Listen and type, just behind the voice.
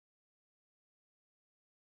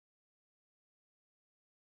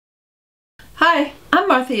Hi, I'm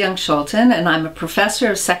Martha Young-Scholten, and I'm a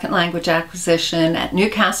professor of second language acquisition at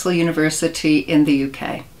Newcastle University in the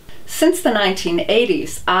UK. Since the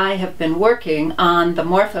 1980s, I have been working on the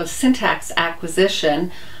Morphosyntax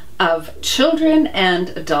acquisition of children and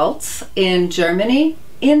adults in Germany,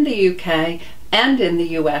 in the UK, and in the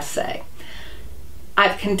USA.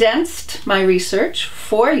 I've condensed my research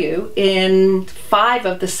for you in 5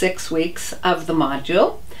 of the 6 weeks of the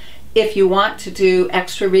module. If you want to do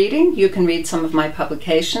extra reading, you can read some of my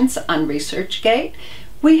publications on ResearchGate.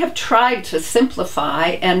 We have tried to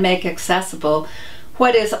simplify and make accessible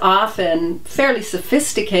what is often fairly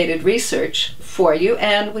sophisticated research for you,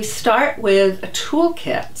 and we start with a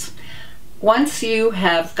toolkit. Once you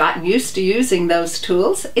have gotten used to using those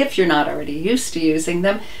tools, if you're not already used to using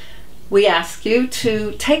them, we ask you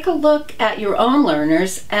to take a look at your own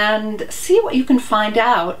learners and see what you can find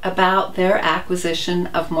out about their acquisition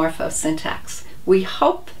of morphosyntax. We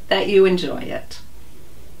hope that you enjoy it.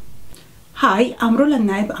 Hi, I'm Rola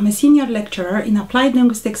Naeb. I'm a senior lecturer in Applied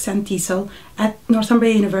Linguistics and TESOL at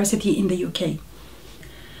Northumbria University in the UK.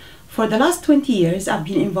 For the last 20 years, I've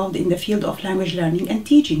been involved in the field of language learning and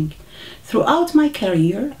teaching. Throughout my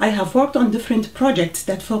career, I have worked on different projects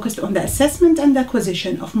that focused on the assessment and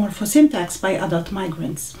acquisition of morphosyntax by adult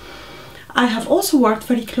migrants. I have also worked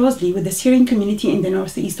very closely with the Syrian community in the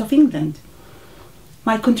northeast of England.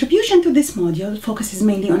 My contribution to this module focuses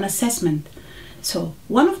mainly on assessment. So,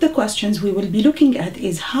 one of the questions we will be looking at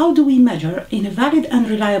is how do we measure in a valid and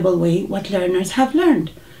reliable way what learners have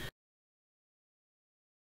learned?